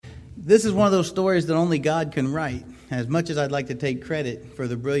This is one of those stories that only God can write. As much as I'd like to take credit for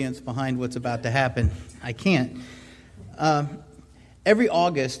the brilliance behind what's about to happen, I can't. Every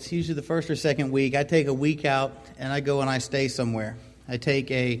August, usually the first or second week, I take a week out and I go and I stay somewhere. I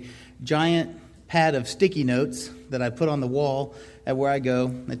take a giant pad of sticky notes that I put on the wall at where I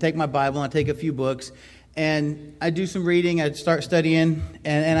go. I take my Bible, I take a few books, and I do some reading, I start studying,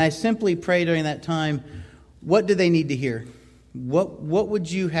 and I simply pray during that time, what do they need to hear? What would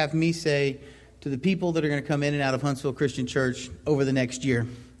you have me say to the people that are going to come in and out of Huntsville Christian Church over the next year?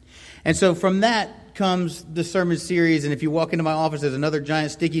 And so from that comes the sermon series, and if you walk into my office, there's another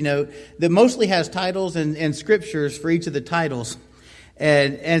giant sticky note that mostly has titles and scriptures for each of the titles.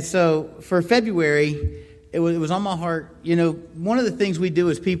 And so for February, it was on my heart. You know, one of the things we do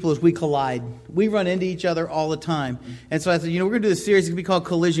as people is we collide. We run into each other all the time. And so I said, we're going to do this series. It's going to be called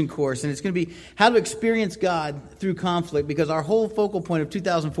Collision Course. And it's going to be how to experience God through conflict, because our whole focal point of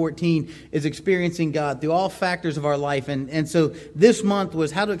 2014 is experiencing God through all factors of our life. And so this month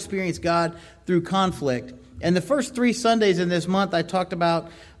was how to experience God through conflict. And the first 3 Sundays in this month, I talked about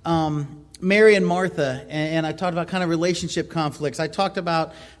Mary and Martha, and I talked about kind of relationship conflicts. I talked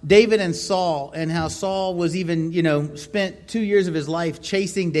about David and Saul, and how Saul was even, spent 2 years of his life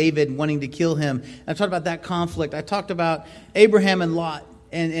chasing David, wanting to kill him. I talked about that conflict. I talked about Abraham and Lot,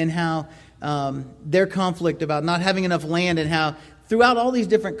 and how their conflict about not having enough land, and how throughout all these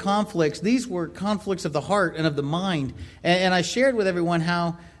different conflicts, these were conflicts of the heart and of the mind. And I shared with everyone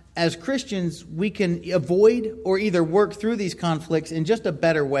how, as Christians, we can avoid or either work through these conflicts in just a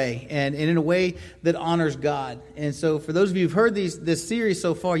better way, and in a way that honors God. And so for those of you who've heard this series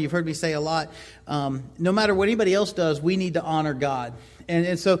so far, you've heard me say a lot, no matter what anybody else does, we need to honor God.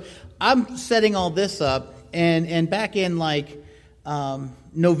 And so I'm setting all this up, and back in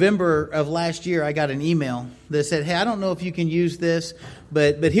November of last year, I got an email that said, hey, I don't know if you can use this,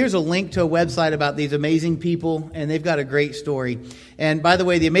 but here's a link to a website about these amazing people, and they've got a great story. And by the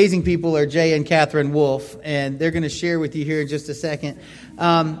way, the amazing people are Jay and Catherine Wolf, and they're going to share with you here in just a second.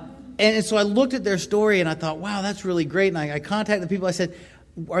 And so I looked at their story, and I thought, wow, that's really great. And I contacted the people. I said,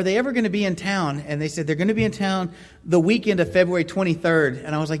 are they ever going to be in town? And they said, they're going to be in town the weekend of February 23rd.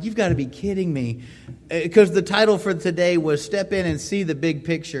 And I was like, you've got to be kidding me. Because the title for today was Step In and See the Big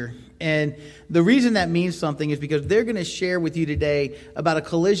Picture. And the reason that means something is because they're going to share with you today about a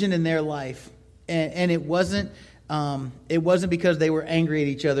collision in their life. And it wasn't because they were angry at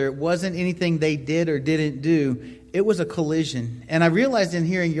each other. It wasn't anything they did or didn't do. It was a collision. And I realized in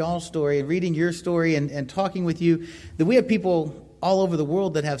hearing y'all's story and reading your story and talking with you that we have people all over the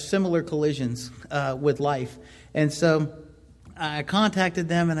world that have similar collisions with life. And so I contacted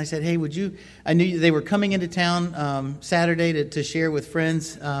them and I said, hey, I knew they were coming into town Saturday to share with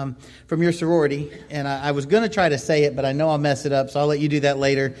friends from your sorority. And I was going to try to say it, but I know I'll mess it up, so I'll let you do that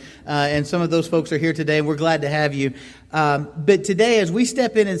later. And some of those folks are here today, and we're glad to have you. But today, as we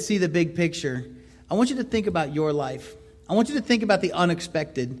step in and see the big picture, I want you to think about your life. I want you to think about the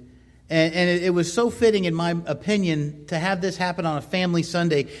unexpected. And it was so fitting, in my opinion, to have this happen on a family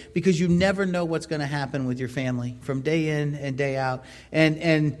Sunday, because you never know what's going to happen with your family from day in and day out.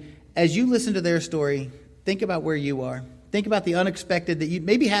 And as you listen to their story, think about where you are. Think about the unexpected that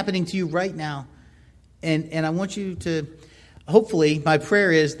may be happening to you right now. And I want you to, hopefully, my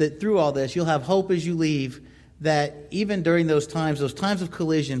prayer is that through all this, you'll have hope as you leave, that even during those times of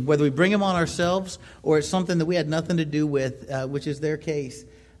collision, whether we bring them on ourselves or it's something that we had nothing to do with, which is their case,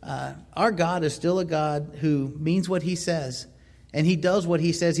 our God is still a God who means what He says, and He does what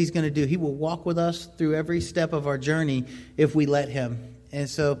He says He's going to do. He will walk with us through every step of our journey if we let Him. And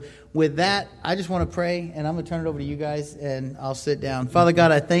so with that, I just want to pray, and I'm going to turn it over to you guys, and I'll sit down. Father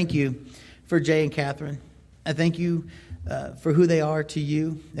God, I thank you for Jay and Catherine. I thank you for who they are to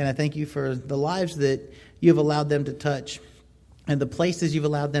you, and I thank you for the lives that you have allowed them to touch and the places you've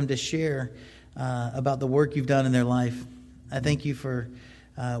allowed them to share about the work you've done in their life. I thank you for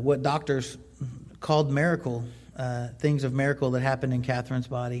what doctors called miracle, things of miracle that happened in Catherine's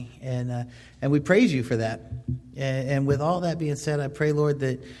body. And we praise you for that. And with all that being said, I pray, Lord,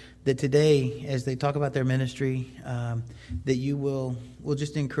 that today, as they talk about their ministry, that you will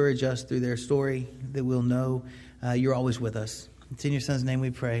just encourage us through their story, that we'll know you're always with us. It's in your Son's name we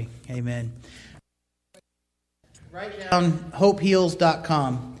pray. Amen. Write down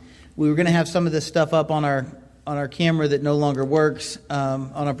hopeheals.com. We were going to have some of this stuff up on our camera that no longer works,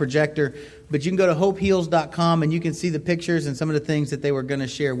 on a projector. But you can go to hopeheals.com and you can see the pictures and some of the things that they were going to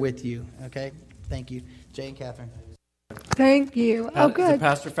share with you. Okay? Thank you. Jay and Catherine. Thank you. Oh, good. Is it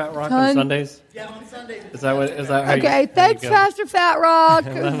Pastor Fat Rock on Sundays? Yeah, on Sundays. Is that how okay, thanks, Pastor Fat Rock.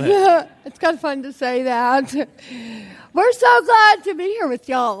 It's kind of fun to say that. We're so glad to be here with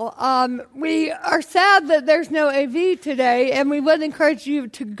y'all. We are sad that there's no AV today, and we would encourage you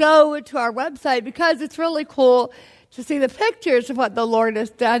to go to our website because it's really cool to see the pictures of what the Lord has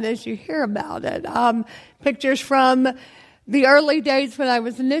done as you hear about it. Pictures from the early days when I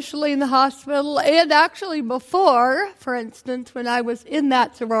was initially in the hospital, and actually before, for instance, when I was in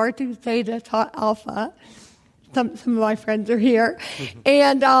that sorority, Theta Tau Alpha. Some of my friends are here.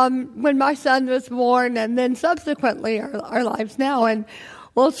 And when my son was born, and then subsequently our lives now. And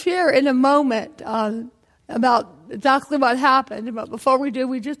we'll share in a moment about exactly what happened. But before we do,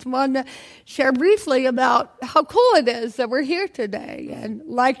 we just want to share briefly about how cool it is that we're here today. And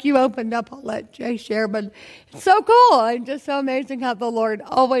like you opened up, I'll let Jay share, but it's so cool and just so amazing how the Lord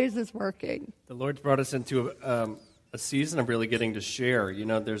always is working. The Lord's brought us into a season of really getting to share. You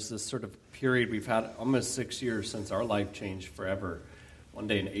know, there's this sort of period we've had almost 6 years since our life changed forever, one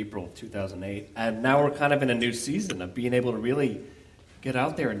day in April of 2008. And now we're kind of in a new season of being able to really get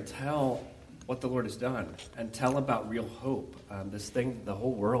out there and tell what the Lord has done and tell about real hope. This thing the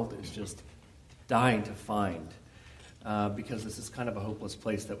whole world is just dying to find because this is kind of a hopeless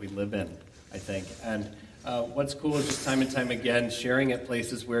place that we live in, I think. And what's cool is just time and time again sharing at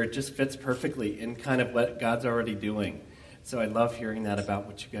places where it just fits perfectly in kind of what God's already doing. So I love hearing that about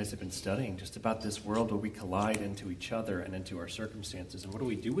what you guys have been studying, just about this world where we collide into each other and into our circumstances. And what do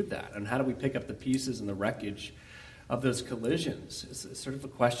we do with that? And how do we pick up the pieces and the wreckage of those collisions? It's sort of a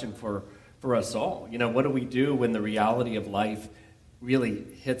question for us all. You know, what do we do when the reality of life really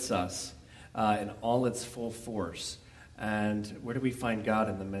hits us in all its full force? And where do we find God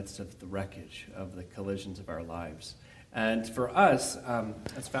in the midst of the wreckage of the collisions of our lives? And for us,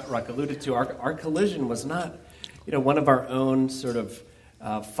 as Fat Rock alluded to, our collision was not, you know, one of our own sort of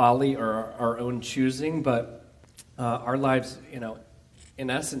folly or our own choosing, but our lives, you know, in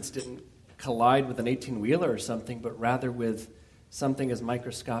essence didn't collide with an 18-wheeler or something, but rather with something as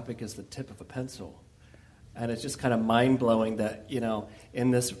microscopic as the tip of a pencil. And it's just kind of mind-blowing that, you know,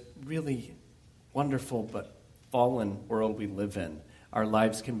 in this really wonderful but fallen world we live in, our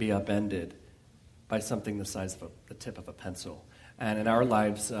lives can be upended by something the size of the tip of a pencil. And in our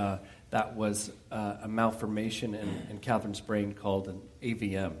lives, that was a malformation in Catherine's brain called an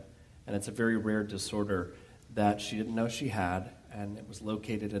AVM. And it's a very rare disorder that she didn't know she had, and it was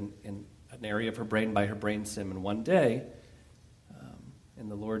located in an area of her brain by her brainstem. And one day, in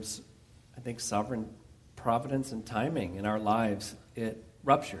the Lord's, I think, sovereign providence and timing in our lives, it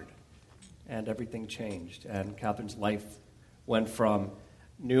ruptured, and everything changed. And Catherine's life went from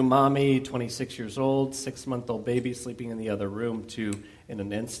new mommy, 26 years old, 6-month-old baby sleeping in the other room, to, in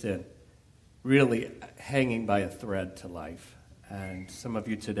an instant, really hanging by a thread to life. And some of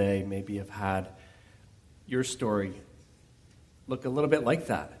you today maybe have had your story look a little bit like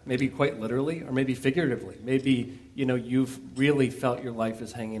that, maybe quite literally or maybe figuratively. Maybe, you know, you've really felt your life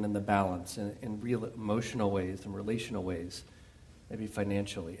is hanging in the balance in real emotional ways and relational ways, maybe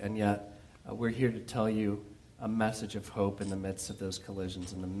financially. And yet, we're here to tell you a message of hope in the midst of those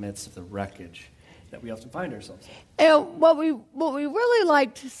collisions, in the midst of the wreckage that we often find ourselves in. And what we really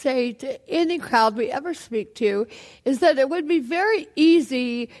like to say to any crowd we ever speak to is that it would be very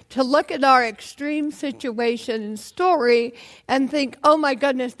easy to look at our extreme situation and story and think, oh my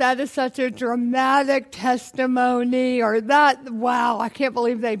goodness, that is such a dramatic testimony, or that, wow, I can't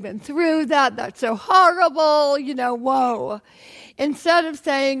believe they've been through that, that's so horrible, you know, whoa. Instead of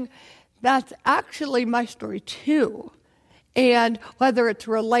saying, that's actually my story too. And whether it's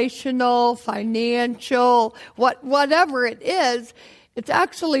relational, financial, whatever it is, it's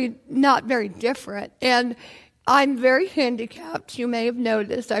actually not very different. And I'm very handicapped. You may have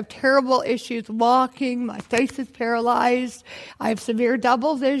noticed. I have terrible issues walking. My face is paralyzed. I have severe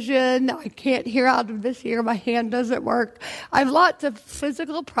double vision. I can't hear out of this ear. My hand doesn't work. I have lots of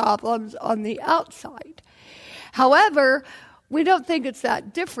physical problems on the outside. However, we don't think it's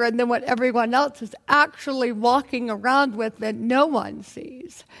that different than what everyone else is actually walking around with that no one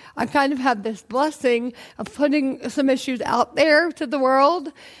sees. I kind of have this blessing of putting some issues out there to the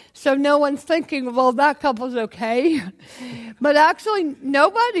world, so no one's thinking, well, that couple's okay. But actually,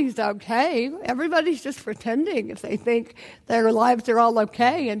 nobody's okay. Everybody's just pretending if they think their lives are all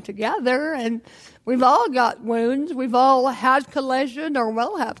okay and together. And we've all got wounds. We've all had collision or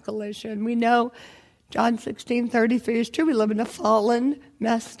will have collision. We know John 16:33 is true. We live in a fallen,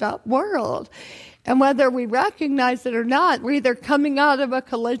 messed up world. And whether we recognize it or not, we're either coming out of a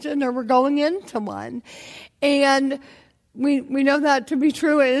collision or we're going into one. And we know that to be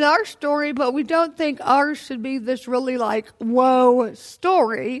true in our story, but we don't think ours should be this really like, whoa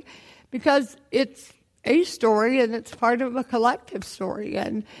story, because it's a story and it's part of a collective story.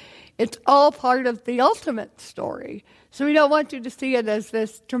 And it's all part of the ultimate story. So we don't want you to see it as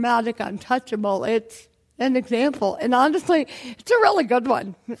this dramatic untouchable. It's an example. And honestly, it's a really good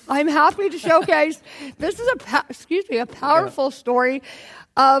one. I'm happy to showcase. This is a powerful story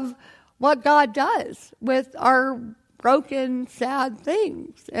of what God does with our broken, sad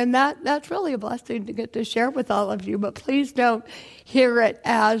things. And that's really a blessing to get to share with all of you. But please don't hear it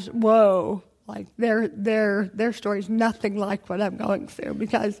as, whoa, like their story is nothing like what I'm going through,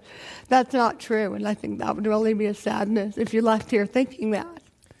 because that's not true. And I think that would really be a sadness if you left here thinking that.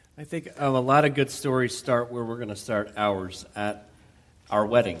 I think a lot of good stories start where we're going to start ours, at our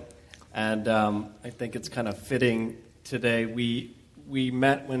wedding. And I think it's kind of fitting today. We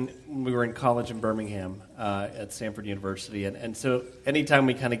met when we were in college in Birmingham at Stanford University. And so anytime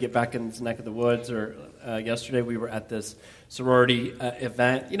we kind of get back in this neck of the woods, or yesterday we were at this sorority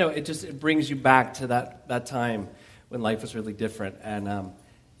event, it brings you back to that time when life was really different. And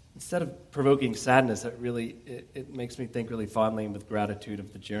instead of provoking sadness, it makes me think really fondly and with gratitude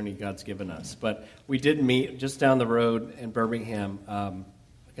of the journey God's given us. But we did meet just down the road in Birmingham, I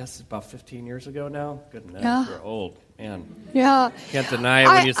guess about 15 years ago now. Goodness, we're old. Man. Yeah. Can't deny it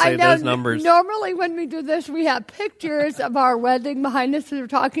when you say those numbers. Normally when we do this, we have pictures of our wedding behind us as we're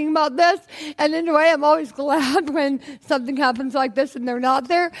talking about this. And in a way, I'm always glad when something happens like this and they're not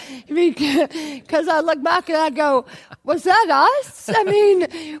there. Because I look back and I go, was that us? I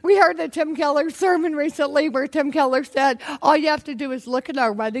mean, we heard a Tim Keller sermon recently where Tim Keller said, all you have to do is look at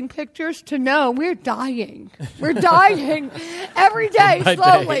our wedding pictures to know we're dying. We're dying every day,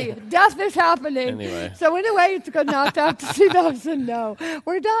 slowly. Death is happening. Anyway. So in a way, it's good not to have to see those and know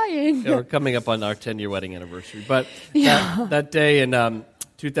we're dying. Yeah, we're coming up on our 10-year wedding anniversary. But that day in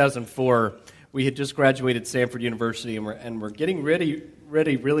 2004, we had just graduated Stanford University, and we're getting ready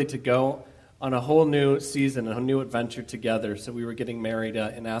really to go on a whole new season, a new adventure together. So we were getting married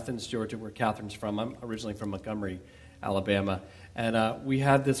in Athens, Georgia, where Catherine's from. I'm originally from Montgomery, Alabama. And we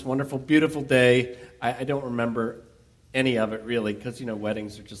had this wonderful, beautiful day. I don't remember any of it, really, because,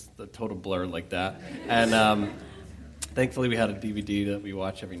 weddings are just a total blur like that. And thankfully, we had a DVD that we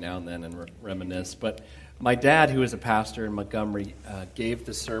watch every now and then and reminisce. But my dad, who is a pastor in Montgomery, gave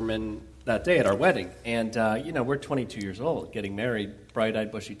the sermon that day at our wedding. And, we're 22 years old, getting married,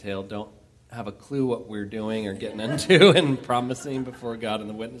 bright-eyed, bushy-tailed, don't have a clue what we're doing or getting into and promising before God and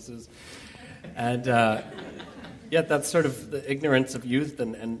the witnesses. And, that's sort of the ignorance of youth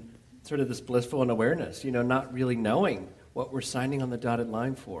and sort of this blissful unawareness, not really knowing what we're signing on the dotted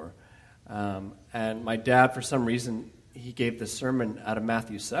line for. And my dad, for some reason, he gave this sermon out of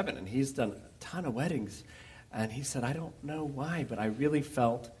Matthew 7, and he's done a ton of weddings. And he said, I don't know why, but I really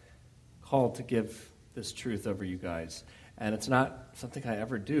felt called to give this truth over you guys. And it's not something I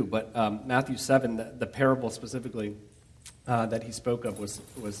ever do, but Matthew 7, the parable specifically that he spoke of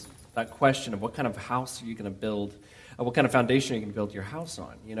was that question of what kind of house are you going to build, what kind of foundation are you going to build your house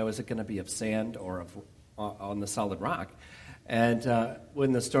on? Is it going to be of sand or on the solid rock? And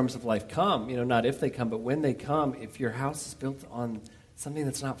when the storms of life come, not if they come, but when they come, if your house is built on something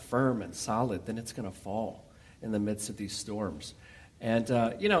that's not firm and solid, then it's going to fall in the midst of these storms. And,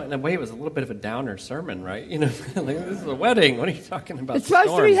 in a way, it was a little bit of a downer sermon, right? Like, this is a wedding. What are you talking about? It's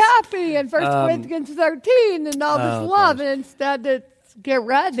supposed to be happy in 1 Corinthians 13 and all this love, and instead it's get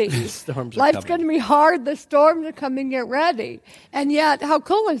ready. Storms are Life's going to be hard. The storms are coming. Get ready. And yet, how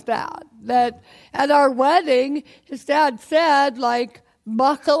cool is that? That at our wedding, his dad said,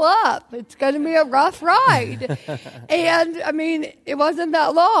 buckle up. It's going to be a rough ride. And, it wasn't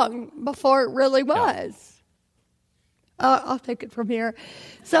that long before it really was. I'll take it from here.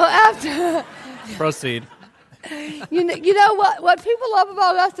 So after... Proceed. You know what people love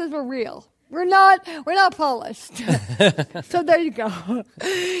about us is we're real. We're not polished. So there you go.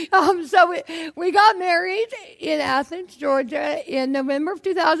 So we got married in Athens, Georgia in November of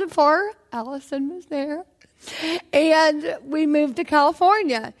 2004. Allison was there. And we moved to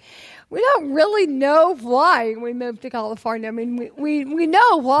California. We don't really know why we moved to California. We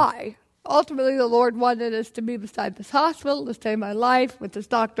know why. Ultimately, the Lord wanted us to be beside this hospital, to save my life, with this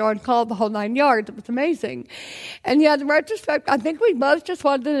doctor on call, the whole 9 yards. It was amazing. And yet, in retrospect, I think we both just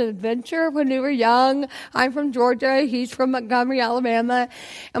wanted an adventure when we were young. I'm from Georgia. He's from Montgomery, Alabama.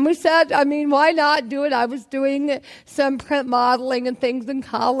 And we said, why not do it? I was doing some print modeling and things in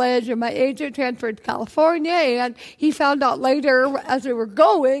college, and my agent transferred to California, and he found out later, as we were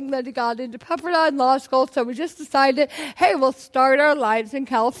going, that he got into Pepperdine Law School. So we just decided, hey, we'll start our lives in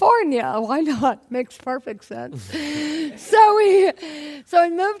California. Why not? Makes perfect sense. So we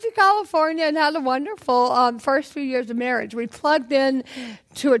moved to California and had a wonderful first few years of marriage. We plugged in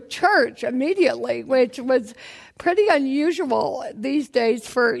to a church immediately, which was pretty unusual these days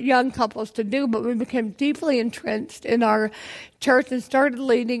for young couples to do, but we became deeply entrenched in our church and started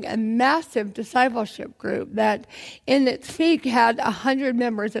leading a massive discipleship group that in its peak had 100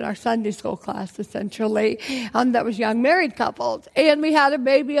 members in our Sunday school class, essentially, that was young married couples. And we had a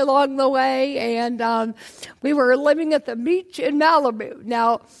baby along the way, and we were living at the beach in Malibu.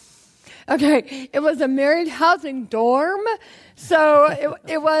 Now, okay, it was a married housing dorm, so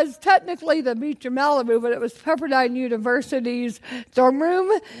it was technically the beach in Malibu, but it was Pepperdine University's dorm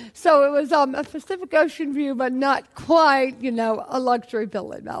room. So it was a Pacific Ocean view, but not quite, a luxury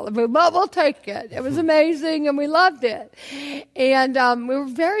villa in Malibu. But we'll take it. It was amazing, and we loved it. And we were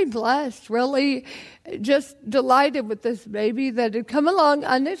very blessed, really just delighted with this baby that had come along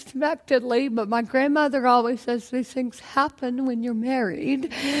unexpectedly. But my grandmother always says these things happen when you're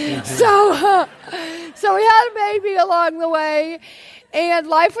married. So we had a baby along the way, and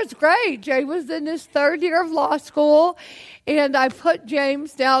life was great. Jay was in his third year of law school, and I put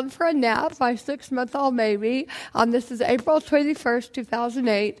James down for a nap, my 6-month-old baby. This is April 21st,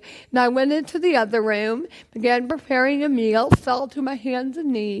 2008. And I went into the other room, began preparing a meal, fell to my hands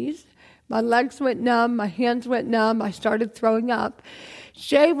and knees. My legs went numb, my hands went numb, I started throwing up.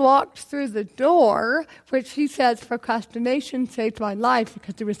 Jay walked through the door, which he says procrastination saved my life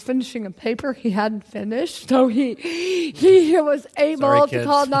because he was finishing a paper he hadn't finished. So he was able to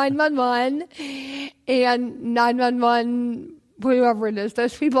call 911, and 911, whoever it is,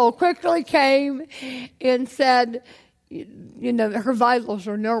 those people quickly came and said, her vitals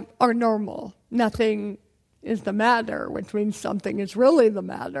are normal. Nothing is the matter, which means something is really the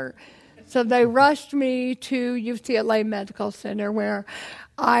matter. So they rushed me to UCLA Medical Center, where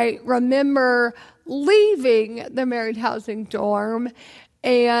I remember leaving the married housing dorm,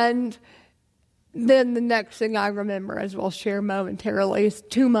 and then the next thing I remember, as we'll share momentarily, is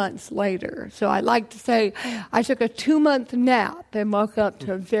 2 months later. So I like to say I took a 2-month nap and woke up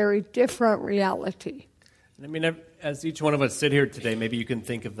to a very different reality. I mean, as each one of us sit here today, maybe you can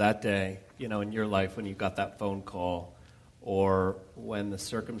think of that day, in your life when you got that phone call, or when the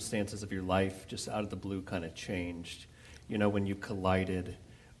circumstances of your life just out of the blue kind of changed, when you collided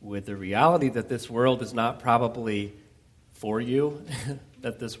with the reality that this world is not probably for you,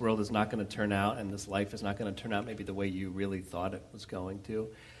 that this world is not going to turn out, and this life is not going to turn out maybe the way you really thought it was going to.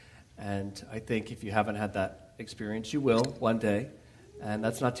 And I think if you haven't had that experience, you will one day. And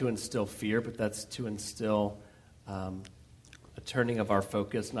that's not to instill fear, but that's to instill a turning of our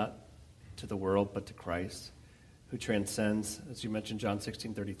focus, not to the world, but to Christ, who transcends, as you mentioned, John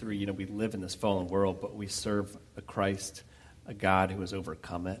 16:33, we live in this fallen world, but we serve a Christ, a God who has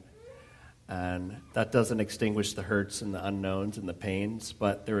overcome it. And that doesn't extinguish the hurts and the unknowns and the pains,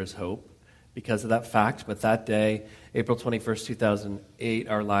 but there is hope because of that fact. But that day, April 21st, 2008,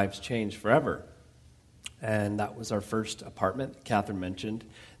 our lives changed forever. And that was our first apartment, Catherine mentioned,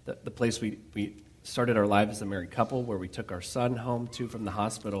 the place we started our lives as a married couple, where we took our son home to from the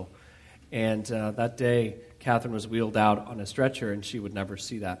hospital. And that day, Catherine was wheeled out on a stretcher, and she would never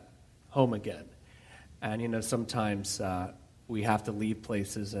see that home again. And, sometimes we have to leave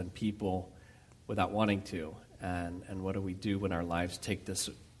places and people without wanting to. And what do we do when our lives take this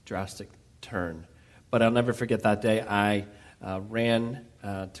drastic turn? But I'll never forget that day. I ran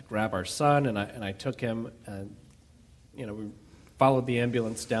to grab our son, and I took him. And, we followed the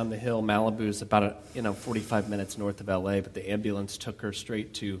ambulance down the hill. Malibu is about 45 minutes north of L.A., but the ambulance took her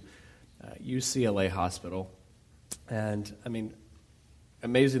straight to UCLA Hospital. And,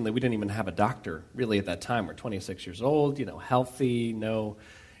 amazingly, we didn't even have a doctor, really, at that time. We're 26 years old, healthy, no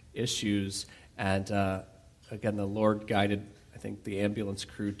issues. And, again, the Lord guided, I think, the ambulance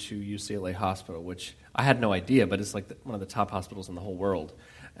crew to UCLA Hospital, which I had no idea, but it's like one of the top hospitals in the whole world.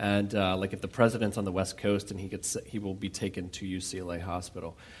 And, if the president's on the West Coast and he will be taken to UCLA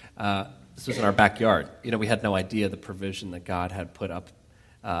Hospital. This was in our backyard. We had no idea the provision that God had put up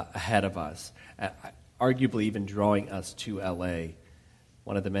ahead of us, arguably even drawing us to L.A.,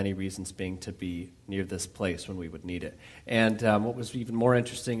 one of the many reasons being to be near this place when we would need it. And what was even more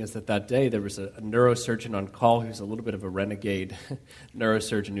interesting is that day there was a neurosurgeon on call who's a little bit of a renegade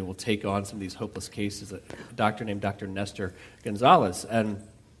neurosurgeon who will take on some of these hopeless cases, a doctor named Dr. Nestor Gonzalez. And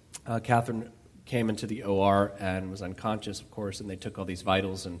Catherine came into the OR and was unconscious, of course, and they took all these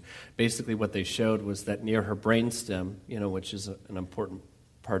vitals. And basically what they showed was that near her brainstem, which is an important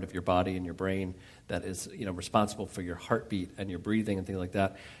part of your body and your brain that is, responsible for your heartbeat and your breathing and things like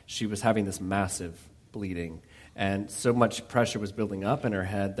that, she was having this massive bleeding. And so much pressure was building up in her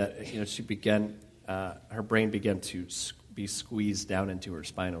head that, she began, her brain began to be squeezed down into her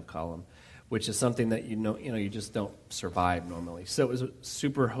spinal column, which is something that, you just don't survive normally. So it was a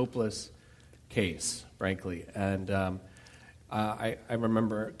super hopeless case, frankly. And I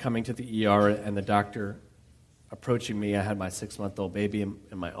remember coming to the ER and the doctor approaching me. I had my 6-month-old baby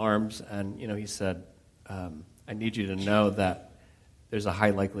in my arms, and he said, I need you to know that there's a high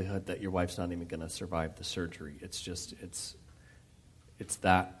likelihood that your wife's not even going to survive the surgery. It's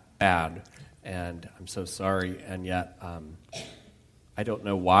that bad, and I'm so sorry, and yet I don't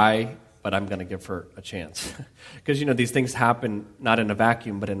know why, but I'm going to give her a chance. Because, these things happen not in a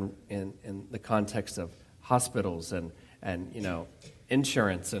vacuum, but in the context of hospitals and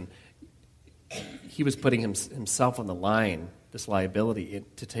insurance, and he was putting himself on the line, this liability,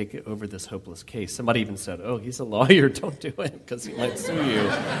 to take over this hopeless case. Somebody even said, oh, he's a lawyer, don't do it, because he might sue you.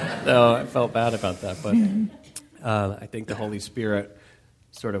 So I felt bad about that. But I think the Holy Spirit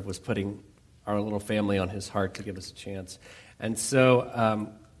sort of was putting our little family on his heart to give us a chance. And so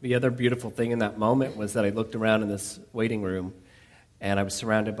the other beautiful thing in that moment was that I looked around in this waiting room, and I was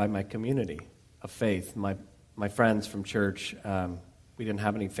surrounded by my community of faith, my friends from church. We didn't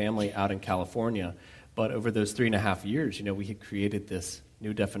have any family out in California, but over those 3.5 years, we had created this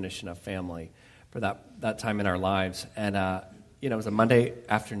new definition of family for that time in our lives. And, it was a Monday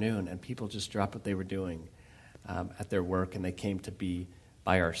afternoon, and people just dropped what they were doing at their work, and they came to be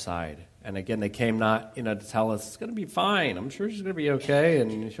by our side. And again, they came not, to tell us, it's going to be fine. I'm sure she's going to be okay,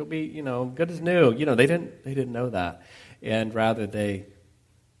 and she'll be, good as new. They didn't know that. And rather, they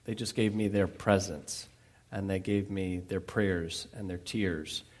just gave me their presence, and they gave me their prayers and their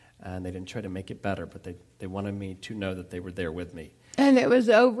tears. And they didn't try to make it better, but they wanted me to know that they were there with me. And it was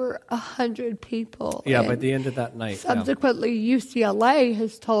over 100 people. Yeah, by the end of that night. Subsequently, UCLA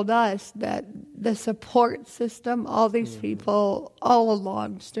has told us that the support system, all these people all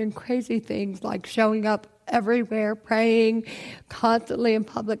along, just doing crazy things like showing up everywhere, praying constantly in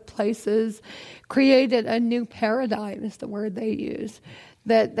public places, created a new paradigm, is the word they use.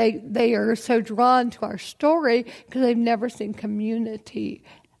 That they are so drawn to our story because they've never seen community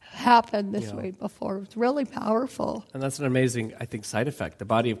happen this way before. It's really powerful. And that's an amazing, I think, side effect. The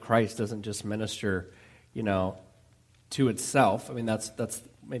body of Christ doesn't just minister, to itself. I mean, that's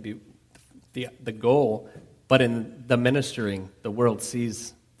maybe the goal. But in the ministering, the world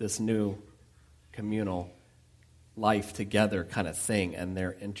sees this new communal life together kind of thing, and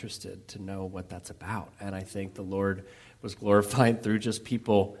they're interested to know what that's about. And I think the Lord was glorified through just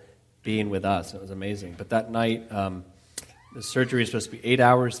people being with us. It was amazing. But that night, the surgery was supposed to be 8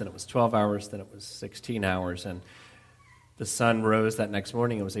 hours, then it was 12 hours, then it was 16 hours. And the sun rose that next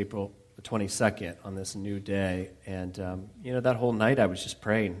morning. It was April the 22nd on this new day. And, that whole night I was just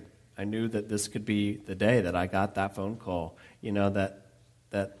praying. I knew that this could be the day that I got that phone call,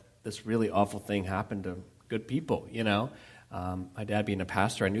 that this really awful thing happened to good people, My dad being a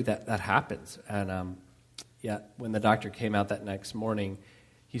pastor, I knew that happens. And yet when the doctor came out that next morning,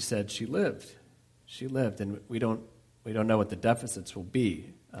 he said she lived. She lived, and we don't know what the deficits will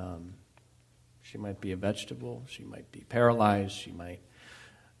be. She might be a vegetable. She might be paralyzed. She might,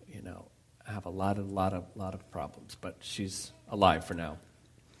 have a lot of problems. But she's alive for now.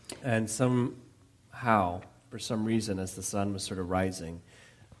 And somehow, for some reason, as the sun was sort of rising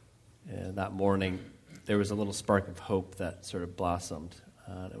that morning, there was a little spark of hope that sort of blossomed.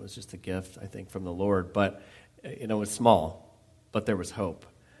 It was just a gift, I think, from the Lord. But it was small, but there was hope.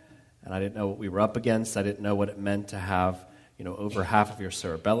 And I didn't know what we were up against. I didn't know what it meant to have, over half of your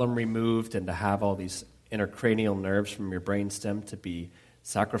cerebellum removed and to have all these intracranial nerves from your brainstem to be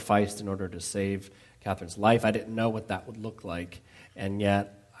sacrificed in order to save Catherine's life. I didn't know what that would look like. And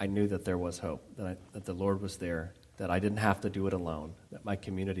yet I knew that there was hope, that the Lord was there, that I didn't have to do it alone, that my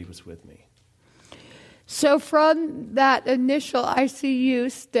community was with me. So from that initial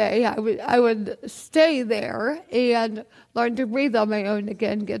ICU stay, I would stay there and learn to breathe on my own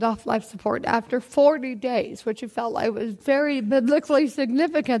again, get off life support after 40 days, which I felt like was very biblically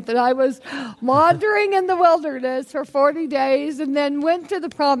significant, that I was wandering in the wilderness for 40 days and then went to the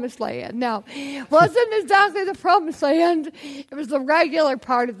promised land. Now, it wasn't exactly the promised land. It was the regular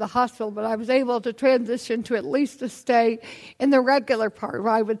part of the hospital, but I was able to transition to at least a stay in the regular part,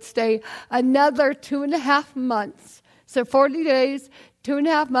 where I would stay another 2.5 months. So 40 days,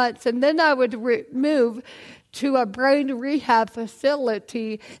 2.5 months, and then I would move to a brain rehab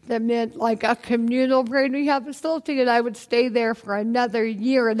facility that meant like a communal brain rehab facility, and I would stay there for another 1.5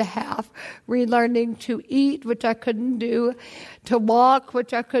 years, relearning to eat, which I couldn't do, to walk,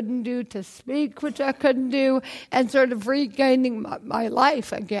 which I couldn't do, to speak, which I couldn't do, and sort of regaining my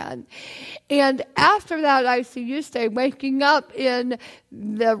life again. And after that ICU stay, waking up in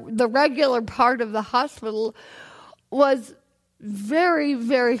the regular part of the hospital was very,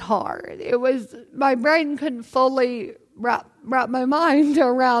 very hard. It was, my brain couldn't fully wrap my mind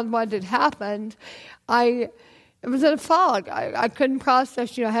around what had happened. It was in a fog. I couldn't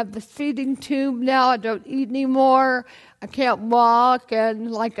process, I have this feeding tube now. I don't eat anymore. I can't walk.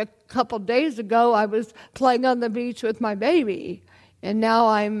 And like a couple days ago, I was playing on the beach with my baby. And now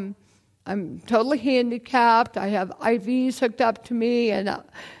I'm totally handicapped. I have IVs hooked up to me, and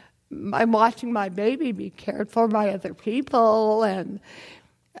I'm watching my baby be cared for by other people.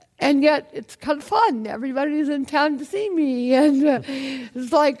 And yet it's kind of fun. Everybody's in town to see me. And it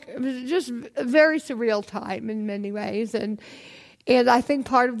was just a very surreal time in many ways. And I think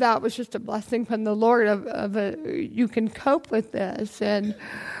part of that was just a blessing from the Lord you can cope with this. And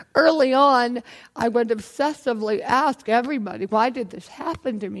early on, I would obsessively ask everybody, why did this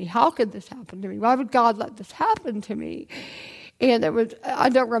happen to me? How could this happen to me? Why would God let this happen to me? And I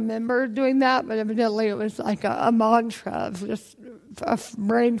don't remember doing that, but evidently it was like a mantra of just a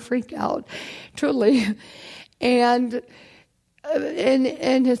brain freak out, truly. And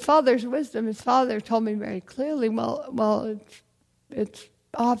in his father's wisdom, his father told me very clearly, well, it's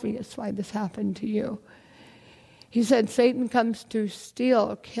obvious why this happened to you. He said, Satan comes to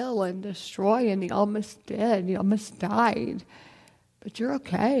steal, kill, and destroy, and he almost did. He almost died. But you're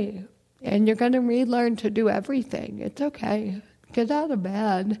okay. And you're going to relearn to do everything. It's okay. Get out of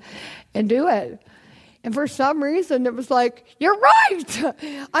bed and do it. And for some reason, it was like, you're right.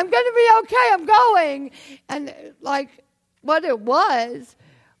 I'm going to be okay. I'm going. And what it was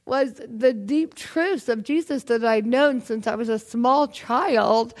the deep truths of Jesus that I'd known since I was a small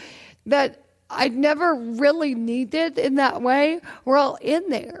child that I'd never really needed in that way were all in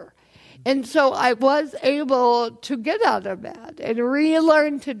there. And so I was able to get out of bed and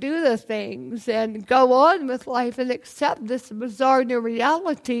relearn to do the things and go on with life and accept this bizarre new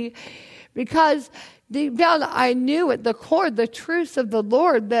reality, because deep down I knew at the core the truths of the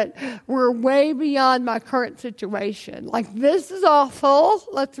Lord that were way beyond my current situation. Like, this is awful.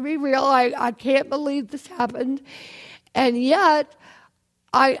 Let's be real. I can't believe this happened. And yet,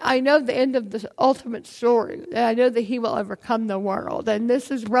 I know the end of the ultimate story. And I know that he will overcome the world. And this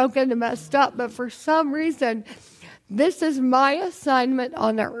is broken and messed up. But for some reason, this is my assignment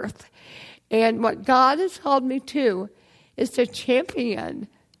on earth. And what God has called me to is to champion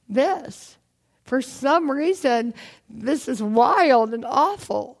this. For some reason, this is wild and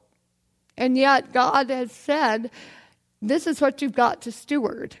awful. And yet God has said, this is what you've got to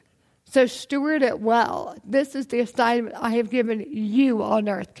steward. So steward it well. This is the assignment I have given you on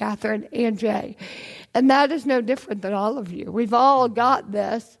earth, Catherine and Jay. And that is no different than all of you. We've all got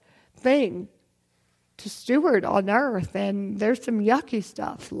this thing to steward on earth. And there's some yucky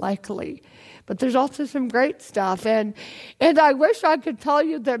stuff, likely. But there's also some great stuff. And I wish I could tell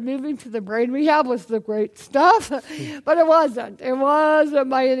you that moving to the brain rehab was the great stuff. But it wasn't. It wasn't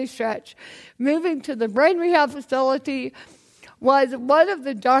by any stretch. Moving to the brain rehab facility was one of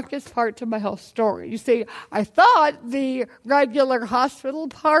the darkest parts of my whole story. You see, I thought the regular hospital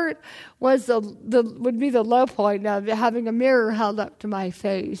part was would be the low point of having a mirror held up to my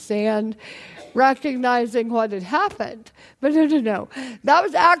face and recognizing what had happened. But no. That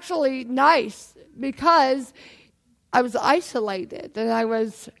was actually nice because I was isolated and I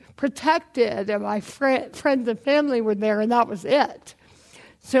was protected and my friends and family were there, and that was it.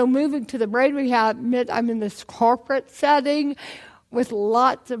 So moving to the brain rehab meant I'm in this corporate setting with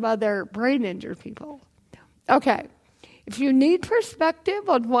lots of other brain injured people. Okay, if you need perspective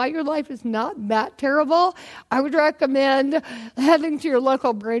on why your life is not that terrible, I would recommend heading to your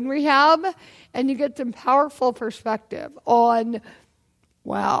local brain rehab, and you get some powerful perspective on,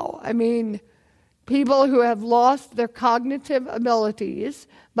 people who have lost their cognitive abilities,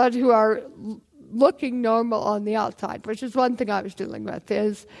 but who are looking normal on the outside, which is one thing I was dealing with,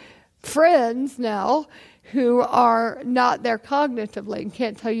 is friends now who are not there cognitively and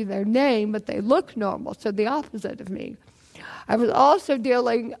can't tell you their name, but they look normal, so the opposite of me. I was also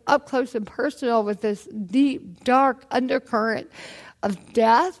dealing up close and personal with this deep, dark undercurrent of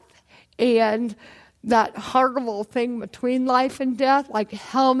death and that horrible thing between life and death, like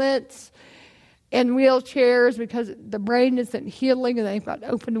helmets in wheelchairs because the brain isn't healing and they've got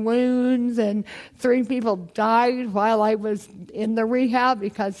open wounds, and 3 people died while I was in the rehab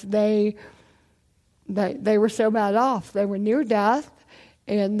because they were so bad off. They were near death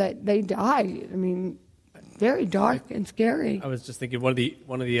and they died. Very dark and scary. I was just thinking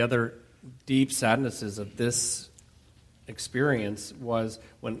one of the other deep sadnesses of this experience was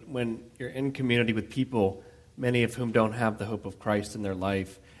when you're in community with people, many of whom don't have the hope of Christ in their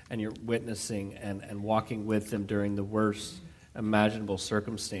life, and you're witnessing and walking with them during the worst imaginable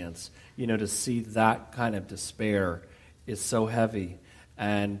circumstance, to see that kind of despair is so heavy.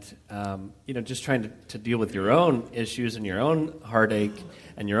 and just trying to deal with your own issues and your own heartache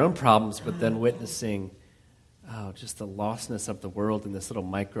and your own problems, but then witnessing just the lostness of the world in this little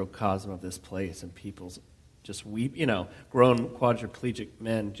microcosm of this place, and people's just weep, grown quadriplegic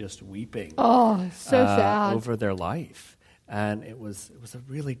men just weeping. Oh, so sad. Over their life. And it was a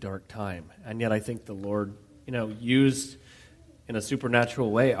really dark time. And yet I think the Lord, used in a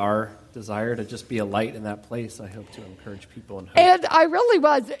supernatural way our desire to just be a light in that place. I hope to encourage people in hope. And I really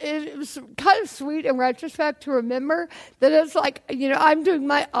was. It was kind of sweet in retrospect to remember that it's like, I'm doing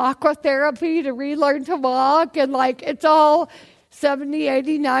my aqua therapy to relearn to walk, and like it's all 70,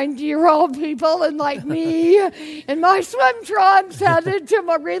 80, 90-year-old people and like me and my swim trunks headed to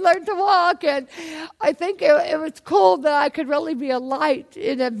my relearn to walk. And I think it was cool that I could really be a light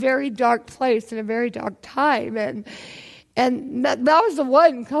in a very dark place, in a very dark time. And that was the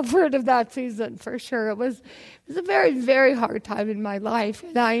one comfort of that season, for sure. It was a very, very hard time in my life.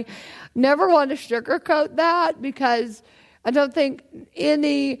 And I never want to sugarcoat that, because I don't think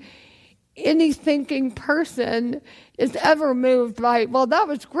any thinking person is ever moved by, well, that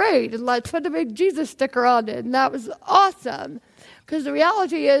was great, and let's put a big Jesus sticker on it, and that was awesome. Because the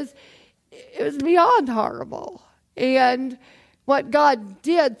reality is, it was beyond horrible. And what God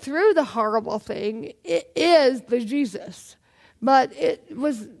did through the horrible thing, it is the Jesus. But it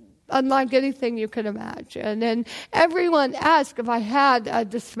was unlike anything you could imagine. And everyone asked if I had a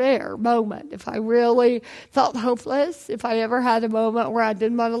despair moment, if I really felt hopeless, if I ever had a moment where I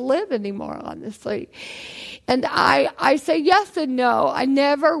didn't want to live anymore, honestly. And I say yes and no. I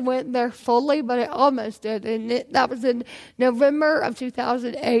never went there fully, but I almost did. And that was in November of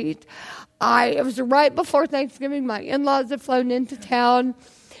 2008. It was right before Thanksgiving. My in-laws had flown into town,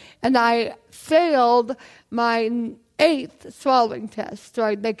 and I failed my 8th swallowing test.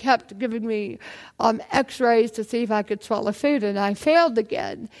 So they kept giving me x-rays to see if I could swallow food, and I failed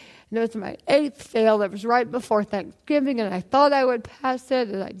again. And it was my 8th fail. It was right before Thanksgiving, and I thought I would pass it,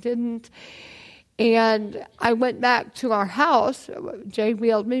 and I didn't. And I went back to our house. Jay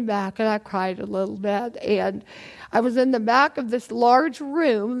wheeled me back, and I cried a little bit. And I was in the back of this large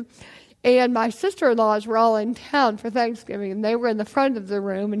room, and my sister-in-laws were all in town for Thanksgiving, and they were in the front of the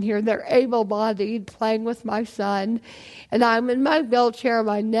room, and here they're able-bodied, playing with my son. And I'm in my wheelchair.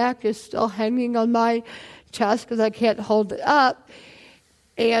 My neck is still hanging on my chest because I can't hold it up.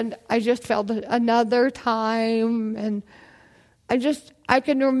 And I just felt it another time, and I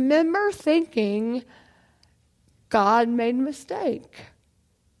can remember thinking, God made a mistake.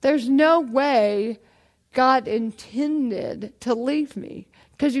 There's no way God intended to leave me.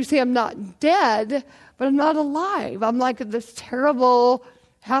 Because you see, I'm not dead, but I'm not alive. I'm like at this terrible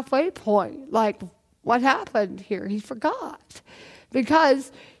halfway point. Like, what happened here? He forgot.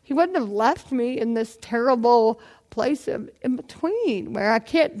 Because he wouldn't have left me in this terrible place in between where I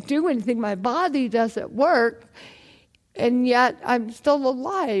can't do anything. My body doesn't work, and yet I'm still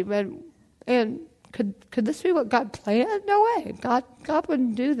alive. And could this be what God planned? No way. God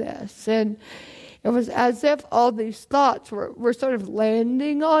wouldn't do this. And it was as if all these thoughts were sort of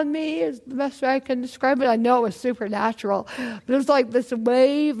landing on me, is the best way I can describe it. I know it was supernatural, but it was like this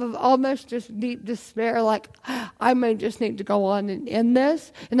wave of almost just deep despair, like, I may just need to go on and end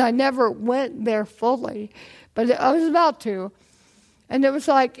this. And I never went there fully, but I was about to. And it was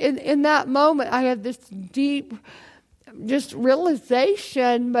like in that moment, I had this deep just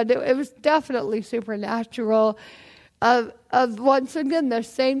realization, but it was definitely supernatural, of once again the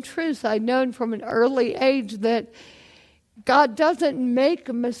same truths I'd known from an early age, that God doesn't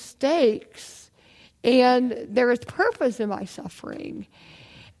make mistakes, and there is purpose in my suffering.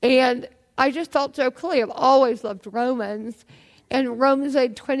 And I just felt so clearly. I've always loved Romans, and Romans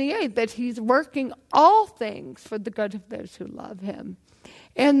 8:28, that he's working all things for the good of those who love him.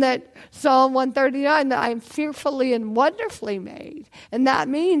 And that Psalm 139, that I'm fearfully and wonderfully made. And that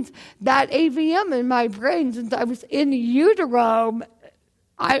means that AVM in my brain, since I was in utero,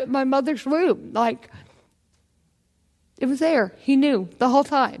 my mother's womb, like, it was there. He knew the whole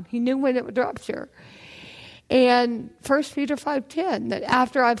time. He knew when it would rupture. And 1 Peter 5:10, that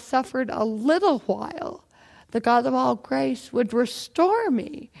after I've suffered a little while, the God of all grace would restore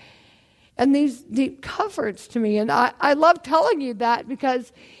me. And these deep comforts to me. And I love telling you that,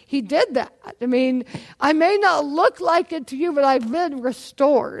 because he did that. I mean, I may not look like it to you, but I've been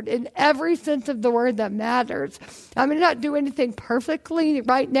restored in every sense of the word that matters. I may not do anything perfectly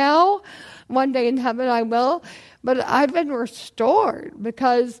right now. One day in heaven I will. But I've been restored,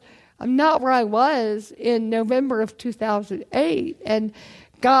 because I'm not where I was in November of 2008. And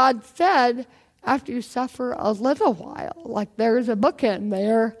God said, after you suffer a little while, like there's a bookend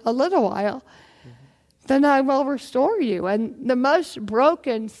there, a little while, then I will restore you. And the most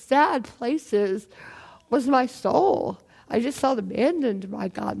broken, sad places was my soul. I just felt abandoned by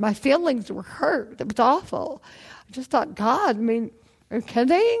God. My feelings were hurt. It was awful. I just thought, God, are you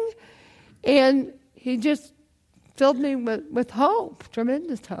kidding? And he just filled me with hope,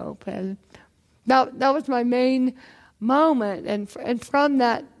 tremendous hope. And that was my main moment. And from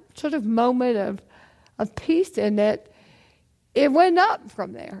that sort of moment of peace in it, it went up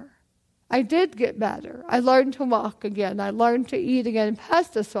from there. I did get better. I learned to walk again. I learned to eat again,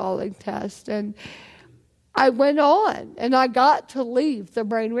 passed the swallowing test. And I went on, and I got to leave the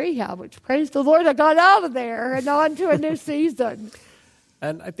brain rehab, which, praise the Lord, I got out of there and on to a new season.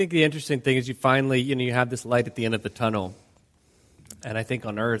 And I think the interesting thing is you finally, you have this light at the end of the tunnel. And I think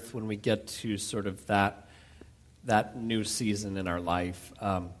on earth, when we get to sort of that new season in our life,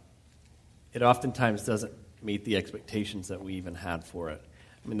 it oftentimes doesn't meet the expectations that we even had for it.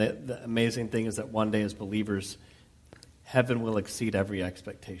 The amazing thing is that one day as believers, heaven will exceed every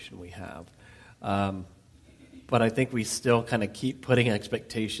expectation we have. But I think we still kind of keep putting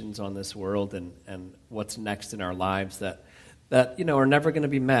expectations on this world and what's next in our lives that are never going to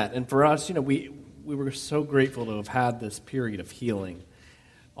be met. And for us, we were so grateful to have had this period of healing,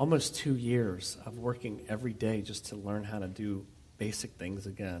 almost 2 years of working every day just to learn how to do basic things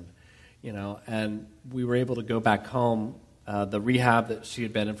again. And we were able to go back home. The rehab that she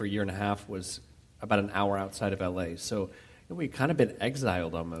had been in for a year and a half was about an hour outside of LA. So we'd kind of been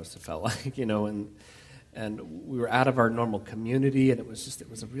exiled almost, it felt like, and we were out of our normal community, and it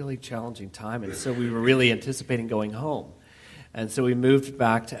was a really challenging time. And so we were really anticipating going home. And so we moved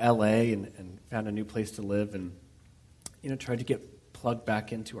back to LA and found a new place to live and, tried to get plugged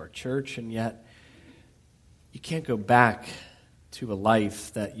back into our church. And yet you can't go back to a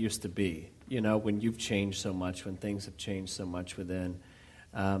life that used to be, when you've changed so much, when things have changed so much within.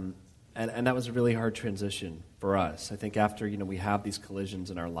 And that was a really hard transition for us. I think after, we have these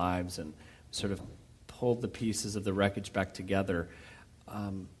collisions in our lives and sort of pulled the pieces of the wreckage back together,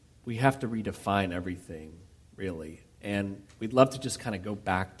 we have to redefine everything, really. And we'd love to just kind of go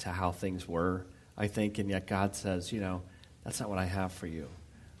back to how things were, I think, and yet God says, that's not what I have for you.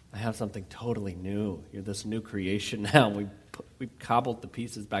 I have something totally new. You're this new creation now. We've cobbled the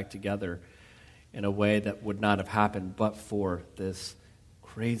pieces back together in a way that would not have happened but for this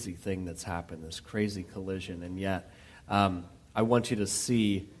crazy thing that's happened, this crazy collision. And yet, I want you to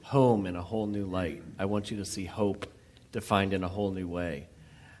see home in a whole new light. I want you to see hope defined in a whole new way.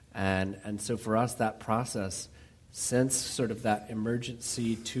 And so for us, that process, since sort of that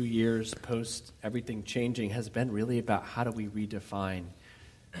emergency 2 years post everything changing, has been really about how do we redefine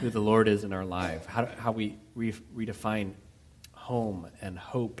who the Lord is in our life, how we redefine home and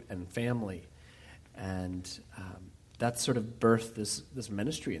hope and family. And that's sort of birthed this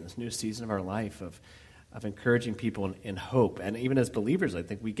ministry and this new season of our life of encouraging people in hope. And even as believers, I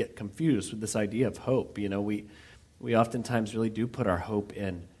think we get confused with this idea of hope. We oftentimes really do put our hope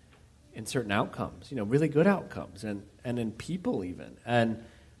in certain outcomes, really good outcomes, and in people even. And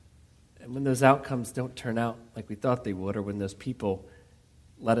when those outcomes don't turn out like we thought they would, or when those people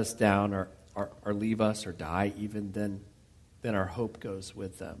let us down or leave us or die even, then our hope goes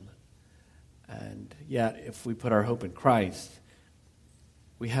with them. And yet, if we put our hope in Christ,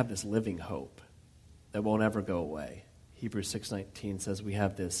 we have this living hope that won't ever go away. Hebrews 6:19 says we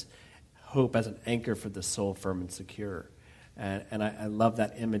have this hope as an anchor for the soul, firm and secure. And I love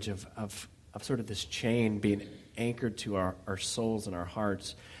that image of sort of this chain being anchored to our souls and our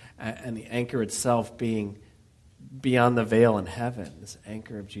hearts, and the anchor itself being beyond the veil in heaven, this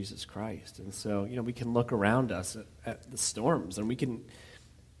anchor of Jesus Christ. And so, we can look around us at the storms, and we can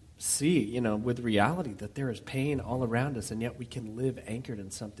see, with reality that there is pain all around us, and yet we can live anchored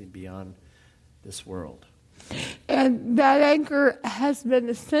in something beyond this world. And that anchor has been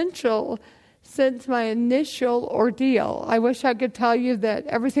essential since my initial ordeal. I wish I could tell you that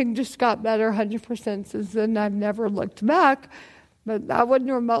everything just got better 100% since then. I've never looked back, but that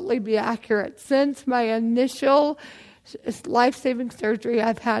wouldn't remotely be accurate. Since my initial life-saving surgery,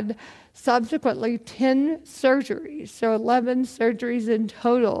 I've had subsequently 10 surgeries, so 11 surgeries in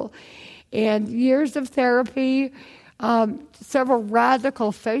total, and years of therapy, several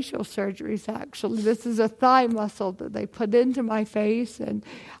radical facial surgeries, actually. This is a thigh muscle that they put into my face, and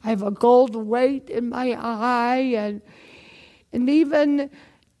I have a gold weight in my eye, and even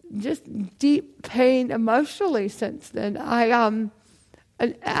just deep pain emotionally since then.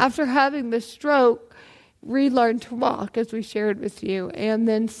 After having the stroke, relearned to walk, as we shared with you. And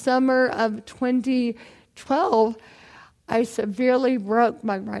then summer of 2012, I severely broke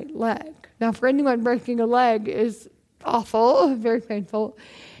my right leg. Now, for anyone, breaking a leg is awful, very painful.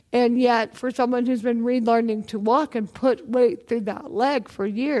 And yet, for someone who's been relearning to walk and put weight through that leg for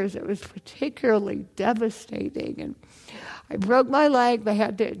years, it was particularly devastating. And I broke my leg. They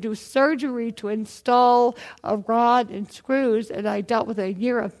had to do surgery to install a rod and screws, and I dealt with a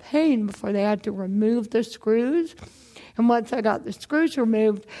year of pain before they had to remove the screws. And once I got the screws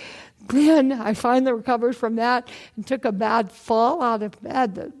removed, then I finally recovered from that and took a bad fall out of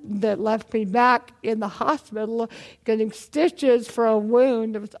bed that left me back in the hospital getting stitches for a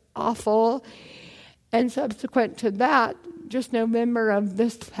wound. It was awful. And subsequent to that, just November of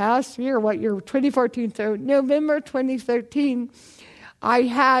this past year, 2014, so November 2013, I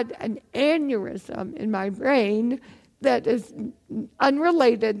had an aneurysm in my brain that is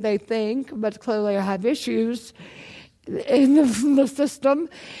unrelated, they think, but clearly I have issues in the system.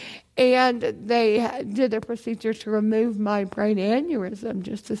 And they did a procedure to remove my brain aneurysm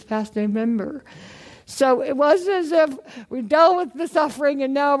just this past November. So it wasn't as if we dealt with the suffering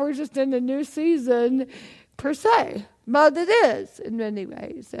and now we're just in a new season, per se. But it is in many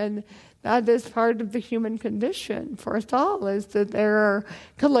ways. And that is part of the human condition for us all, is that there are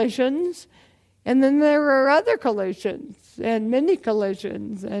collisions, and then there are other collisions, and mini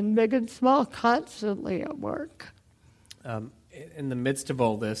collisions, and big and small, constantly at work. In the midst of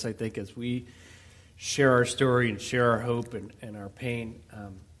all this, I think as we share our story and share our hope and our pain,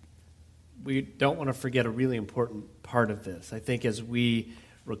 we don't want to forget a really important part of this. I think as we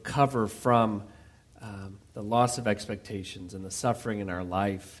recover from the loss of expectations and the suffering in our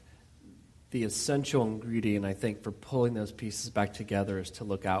life, the essential ingredient, I think, for pulling those pieces back together is to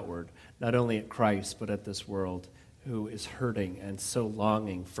look outward, not only at Christ, but at this world who is hurting and so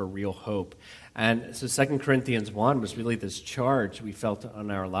longing for real hope. And so 2 Corinthians 1 was really this charge we felt on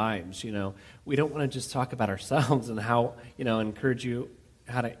our lives. We don't want to just talk about ourselves and how, encourage you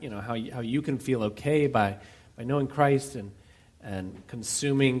how to, how you can feel okay by knowing Christ and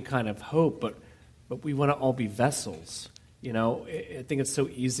consuming kind of hope, but we want to all be vessels. I think it's so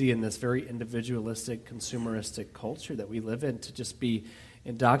easy in this very individualistic, consumeristic culture that we live in to just be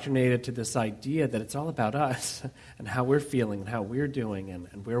indoctrinated to this idea that it's all about us and how we're feeling and how we're doing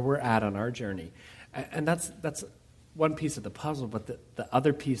and where we're at on our journey. And that's one piece of the puzzle, but the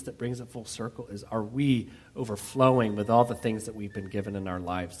other piece that brings it full circle is, are we overflowing with all the things that we've been given in our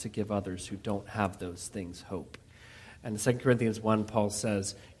lives to give others who don't have those things hope? And in 2 Corinthians 1, Paul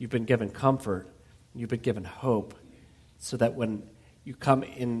says, you've been given comfort, you've been given hope, so that when you come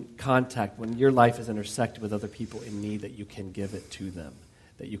in contact, when your life is intersected with other people in need, that you can give it to them,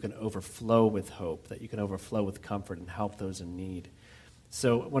 that you can overflow with hope, that you can overflow with comfort and help those in need.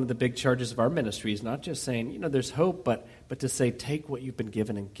 So one of the big charges of our ministry is not just saying, there's hope, but to say, take what you've been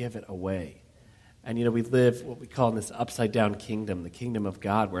given and give it away. And, we live what we call in this upside-down kingdom, the kingdom of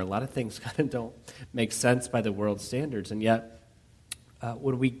God, where a lot of things kind of don't make sense by the world's standards. And yet,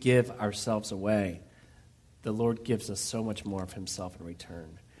 when we give ourselves away, the Lord gives us so much more of himself in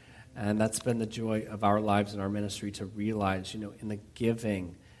return. And that's been the joy of our lives and our ministry, to realize, in the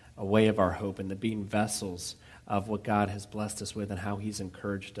giving away of our hope and the being vessels of what God has blessed us with and how he's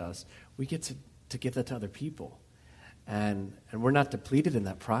encouraged us, we get to give that to other people. And we're not depleted in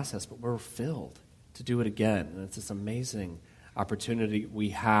that process, but we're filled to do it again. And it's this amazing opportunity we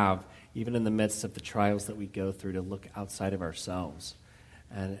have, even in the midst of the trials that we go through, to look outside of ourselves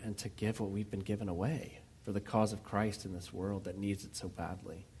and to give what we've been given away for the cause of Christ in this world that needs it so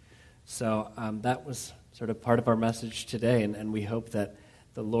badly. So that was sort of part of our message today, and we hope that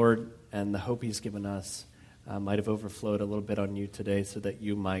the Lord and the hope he's given us might have overflowed a little bit on you today, so that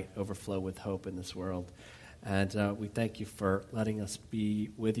you might overflow with hope in this world. And we thank you for letting us be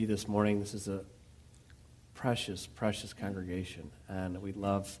with you this morning. This is a precious, precious congregation, and we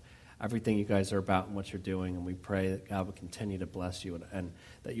love everything you guys are about and what you're doing, and we pray that God would continue to bless you and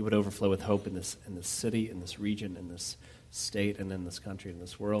that you would overflow with hope in this city, in this region, in this state, and in this country, in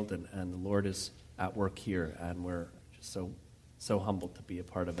this world. And the Lord is at work here, and we're just so humbled to be a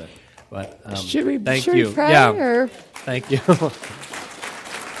part of it. But should we pray? Or? Thank you.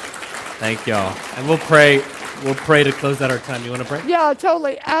 Thank y'all. And we'll pray to close out our time. You want to pray? Yeah,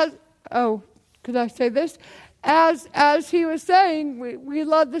 totally. Could I say this? As he was saying, we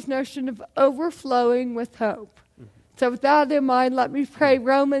love this notion of overflowing with hope. Mm-hmm. So with that in mind, let me pray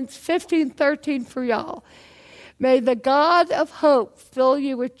Romans 15:13 for y'all. May the God of hope fill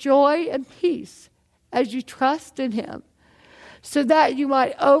you with joy and peace as you trust in him, so that you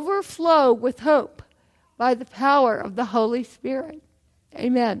might overflow with hope by the power of the Holy Spirit.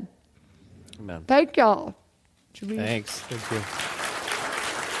 Amen. Amen. Thank y'all. Thanks. Thank you.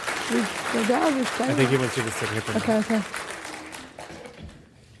 Go down or stay? I think he wants you to sit here for a minute. Okay.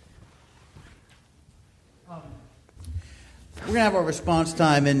 We're going to have our response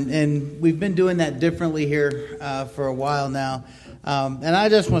time, and we've been doing that differently here for a while now. And I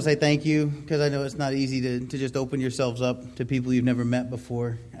just want to say thank you, because I know it's not easy to just open yourselves up to people you've never met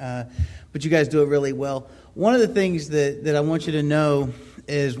before. But you guys do it really well. One of the things that I want you to know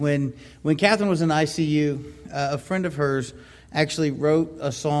is when Catherine was in ICU, a friend of hers actually wrote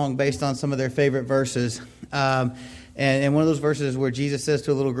a song based on some of their favorite verses. And one of those verses where Jesus says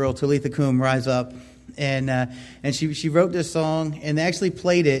to a little girl, Talitha Kum, rise up. And she wrote this song, and they actually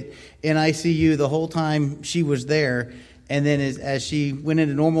played it in ICU the whole time she was there. And then as she went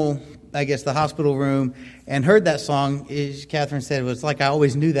into normal, I guess, the hospital room and heard that song, Catherine said, it was like I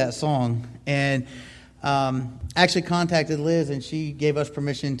always knew that song. And actually contacted Liz, and she gave us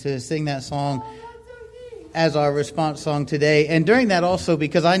permission to sing that song as our response song today. And during that also,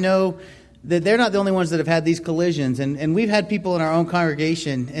 because I know that they're not the only ones that have had these collisions, and we've had people in our own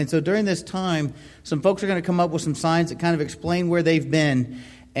congregation. And so during this time, some folks are going to come up with some signs that kind of explain where they've been.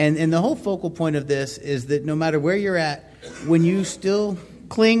 And the whole focal point of this is that no matter where you're at, when you still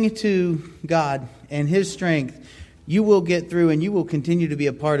cling to God and His strength, you will get through, and you will continue to be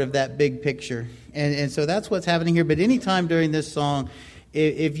a part of that big picture. And so that's what's happening here. But anytime during this song,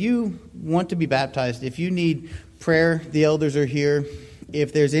 if you want to be baptized, if you need prayer, the elders are here.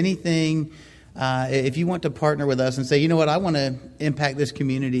 If there's anything, if you want to partner with us and say, you know what, I want to impact this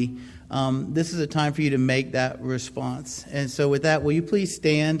community, this is a time for you to make that response. And so with that, will you please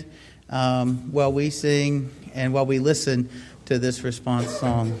stand while we sing and while we listen to this response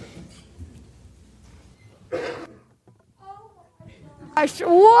song.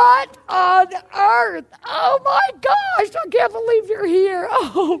 What on earth? Oh my gosh, I can't believe you're here.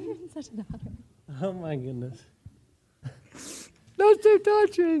 Oh, such an honor. Oh my goodness. That's so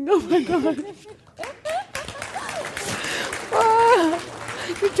touching. Oh my gosh.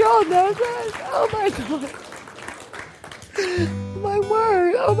 Did y'all know that? Oh my God. My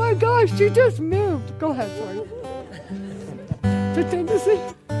word. Oh my gosh, you just moved. Go ahead, sorry. Pretend to sing.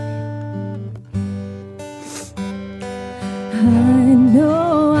 I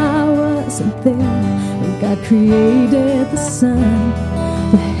know I wasn't there when God created the sun,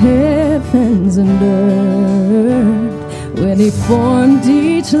 the heavens and earth, when He formed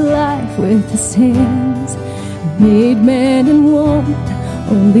each life with His hands, made man and woman.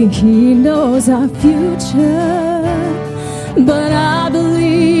 Only He knows our future, but I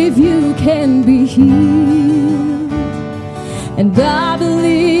believe you can be healed, and I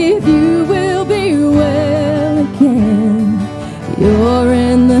believe you will be well again. You're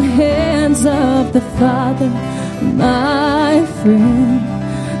in the hands of the Father, my friend.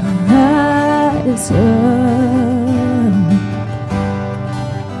 Rise up.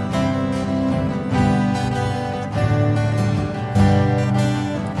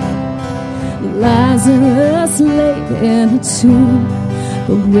 Lazarus lay in a tomb,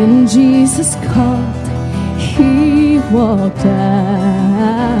 but when Jesus called, He walked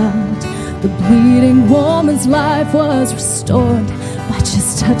out. The bleeding woman's life was restored by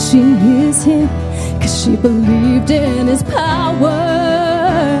just touching His hem, 'cause she believed in His power.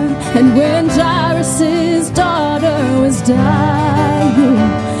 And when Jairus' daughter was dying,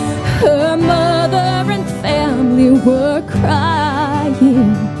 her mother and family were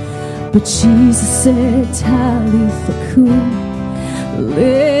crying, but Jesus said, Talitha Kum,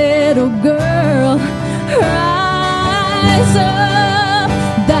 little girl, rise up.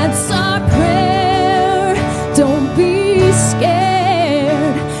 That's our prayer. Don't be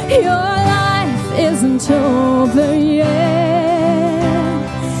scared. Your life isn't over yet.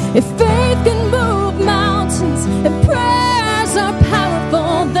 If faith can move mountains and prayers are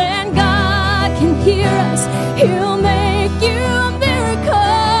powerful, then God can hear us. He'll make you a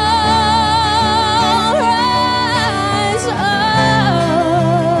miracle. Rise up.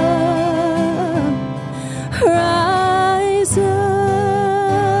 Rise up.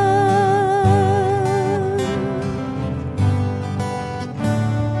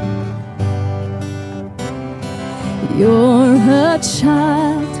 You're a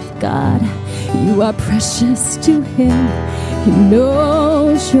child of God. You are precious to Him. He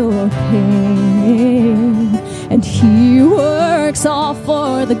knows your pain, and He works all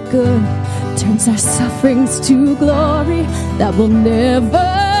for the good. Turns our sufferings to glory that will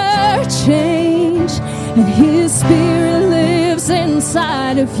never change. And His Spirit lives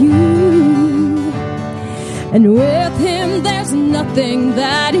inside of you. And with Him there's nothing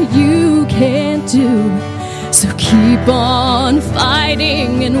that you can't do. So keep on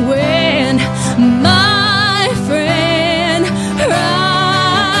fighting and win, my friend.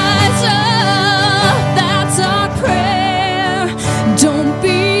 Rise up, that's our prayer. Don't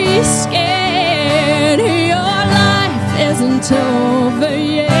be scared, your life isn't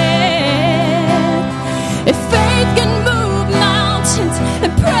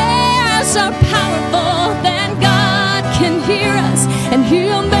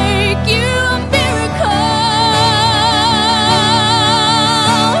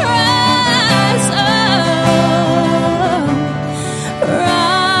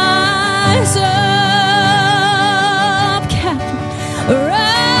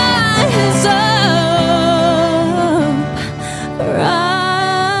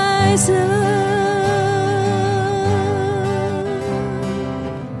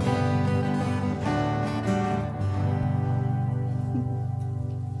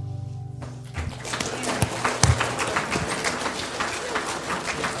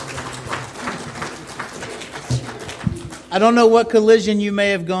I don't know what collision you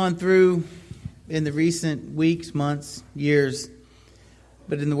may have gone through in the recent weeks, months, years,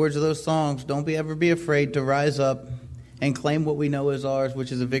 but in the words of those songs, don't ever be afraid to rise up and claim what we know is ours,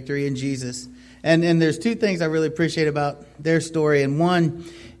 which is a victory in Jesus. And there's two things I really appreciate about their story, and one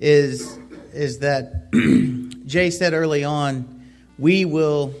is that Jay said early on, we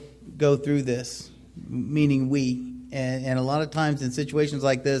will go through this, meaning we. And a lot of times in situations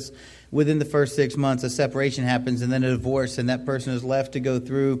like this, within the first 6 months, a separation happens and then a divorce, and that person is left to go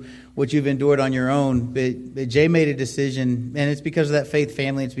through what you've endured on your own. But Jay made a decision, and it's because of that faith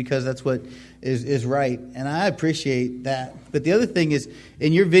family. It's because that's what is right. And I appreciate that. But the other thing is,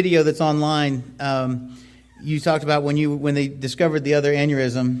 in your video that's online, you talked about when they discovered the other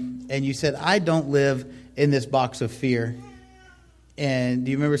aneurysm, and you said, I don't live in this box of fear. And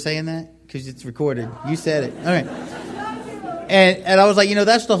do you remember saying that? Because it's recorded. You said it. All right. And I was like,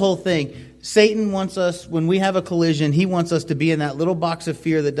 that's the whole thing. Satan wants us, when we have a collision, he wants us to be in that little box of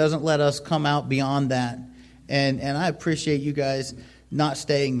fear that doesn't let us come out beyond that. And I appreciate you guys not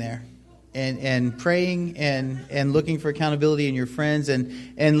staying there and praying and looking for accountability in your friends and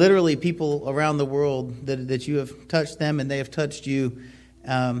literally people around the world that you have touched them and they have touched you.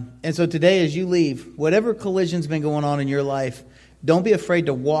 And so today as you leave, whatever collision's been going on in your life, don't be afraid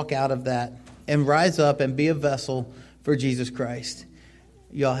to walk out of that and rise up and be a vessel for Jesus Christ.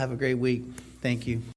 Y'all have a great week. Thank you.